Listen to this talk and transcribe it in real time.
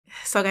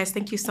So guys,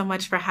 thank you so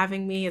much for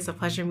having me. It's a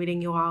pleasure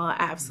meeting you all. I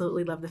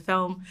absolutely love the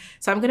film.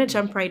 So I'm going to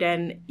jump right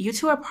in. You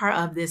two are part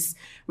of this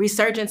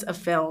resurgence of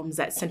films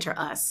that center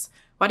us.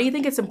 Why do you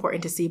think it's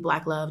important to see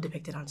Black love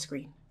depicted on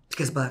screen?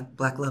 Because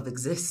black love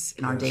exists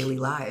in our daily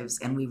lives,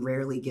 and we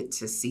rarely get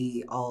to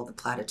see all the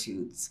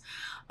platitudes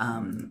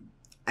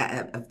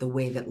of the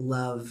way that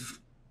love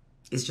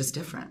is just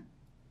different.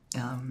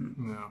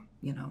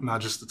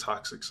 Not just the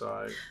toxic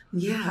side.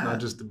 Yeah. Not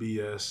just the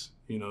BS,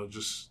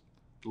 just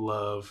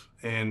love.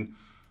 And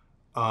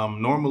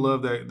normal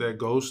love that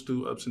goes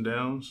through ups and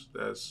downs,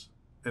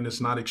 and it's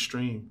not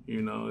extreme,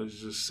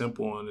 it's just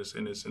simple and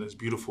it's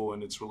beautiful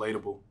and it's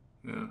relatable.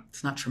 Yeah.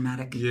 It's not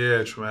traumatic.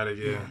 Yeah, traumatic,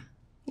 yeah.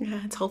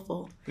 Yeah, it's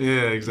hopeful.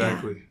 Yeah,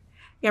 exactly. Yeah.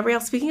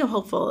 Gabrielle, speaking of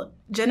hopeful,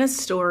 Jenna's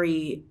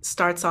story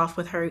starts off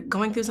with her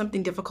going through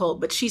something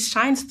difficult, but she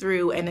shines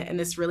through in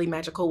this really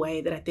magical way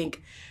that I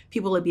think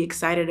people would be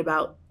excited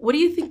about. What do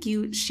you think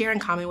you share in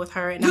common with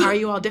her, and how are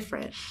you all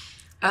different?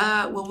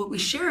 Well, what we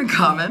share in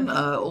common,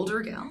 older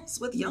gals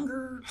with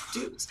younger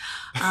dudes,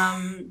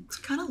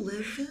 kind of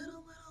live it a little.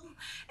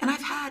 And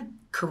I've had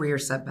career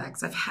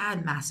setbacks. I've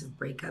had massive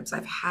breakups.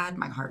 I've had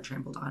my heart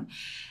trampled on,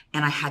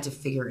 and I had to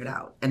figure it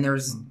out. And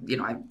there's,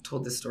 I've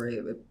told this story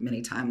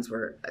many times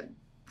where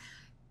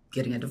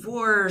getting a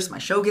divorce, my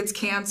show gets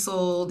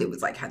canceled. It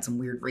was had some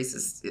weird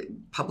racist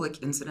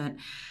public incident.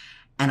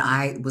 And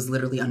I was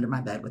literally under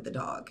my bed with the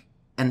dog.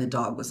 And the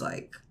dog was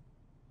like,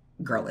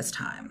 girl, it's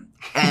time.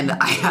 And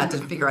I had to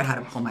figure out how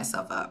to pull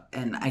myself up.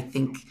 And I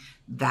think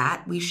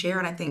that we share,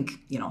 and I think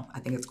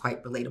it's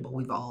quite relatable.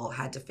 We've all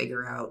had to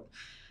figure out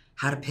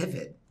how to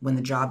pivot when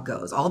the job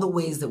goes, all the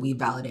ways that we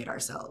validate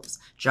ourselves,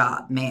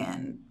 job,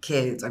 man,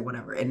 kids, or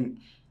whatever. And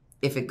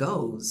if it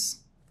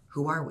goes,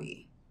 who are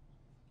we?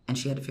 And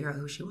she had to figure out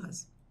who she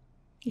was.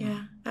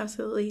 Yeah,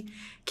 absolutely.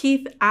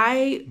 Keith,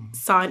 I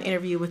saw an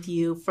interview with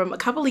you from a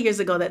couple of years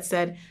ago that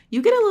said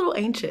you get a little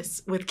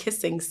anxious with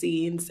kissing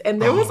scenes,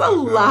 and there was a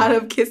lot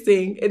of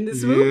kissing in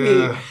this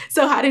movie.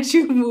 So how did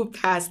you move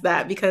past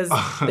that? Because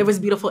there was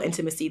beautiful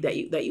intimacy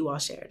that you all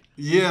shared.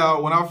 Yeah,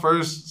 when I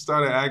first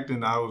started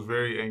acting, I was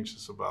very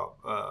anxious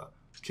about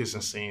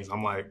kissing scenes.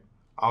 I'm like,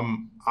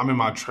 I'm in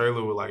my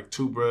trailer with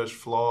toothbrush,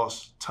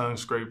 floss, tongue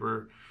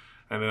scraper,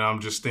 and then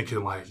I'm just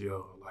thinking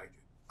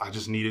I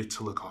just need it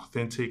to look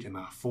authentic and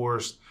not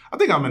forced. I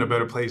think I'm in a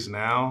better place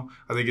now.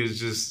 I think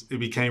it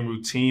became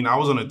routine. I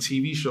was on a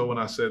TV show when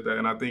I said that,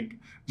 and I think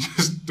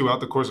just throughout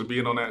the course of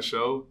being on that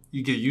show,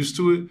 you get used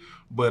to it.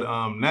 But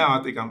now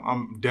I think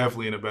I'm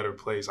definitely in a better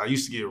place. I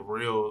used to get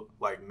real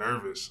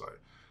nervous,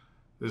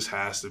 this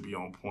has to be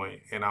on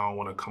point, and I don't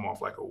want to come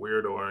off like a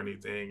weirdo or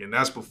anything. And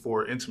that's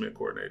before intimate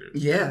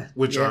coordinators,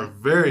 which are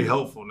very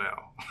helpful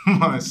now.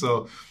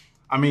 So,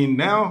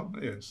 now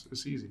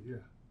it's easy, yeah.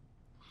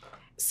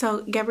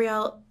 So,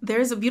 Gabrielle,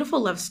 there's a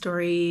beautiful love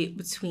story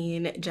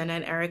between Jenna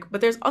and Eric,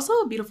 but there's also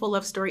a beautiful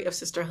love story of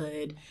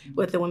sisterhood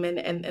with the women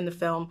in the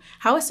film.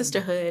 How has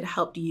sisterhood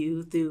helped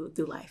you through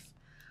life?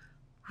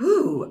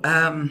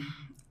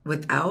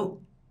 Without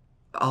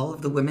all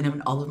of the women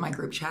in all of my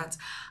group chats,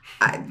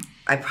 I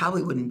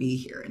probably wouldn't be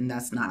here, and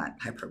that's not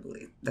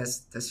hyperbole.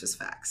 That's just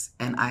facts.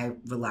 And I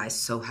rely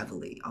so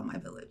heavily on my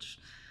village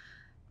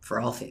for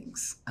all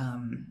things.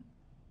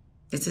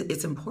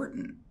 It's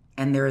important.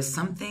 And there is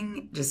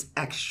something just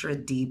extra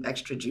deep,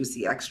 extra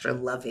juicy, extra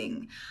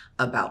loving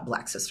about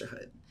Black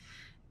sisterhood.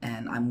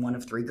 And I'm one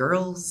of 3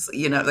 girls,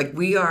 this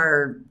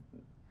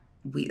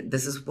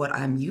is what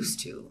I'm used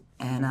to.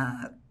 And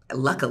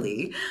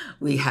luckily,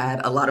 we had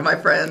a lot of my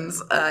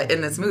friends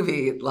in this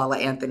movie. Lala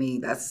Anthony,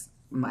 that's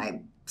my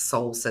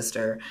soul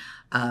sister.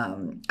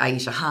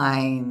 Aisha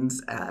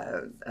Hines,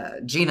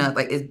 Gina,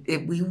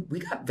 we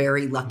got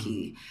very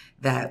lucky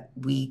that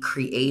we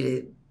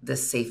created the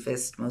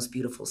safest, most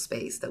beautiful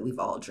space that we've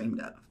all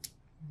dreamed of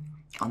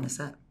on the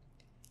set.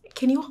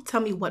 Can you all tell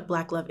me what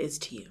Black love is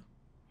to you?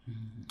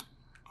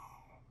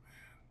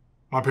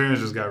 My parents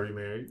just got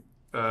remarried,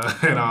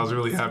 and I was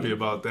really happy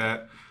about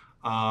that.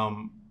 I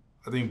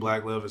think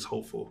Black love is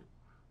hopeful,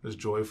 it's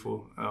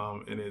joyful,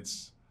 and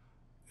it's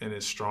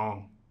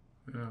strong.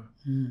 Yeah.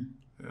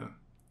 Yeah.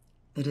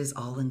 It is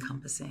all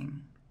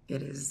encompassing.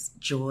 It is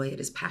joy. It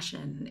is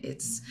passion.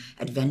 It's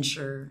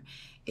adventure.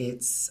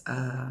 It's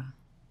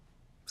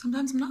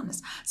sometimes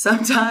monotonous.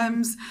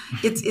 Sometimes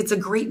it's a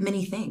great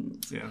many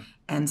things. Yeah.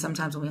 And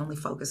sometimes when we only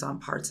focus on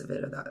parts of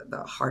it, or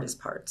the hardest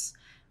parts,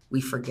 we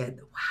forget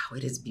that, wow,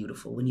 it is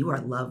beautiful. When you are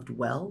loved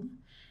well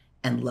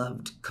and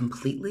loved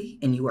completely,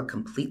 and you are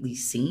completely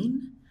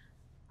seen,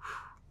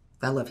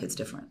 that love hits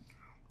different.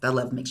 That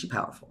love makes you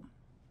powerful.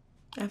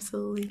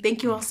 Absolutely.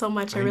 Thank you all so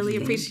much. I really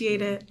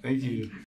appreciate it. Thank you.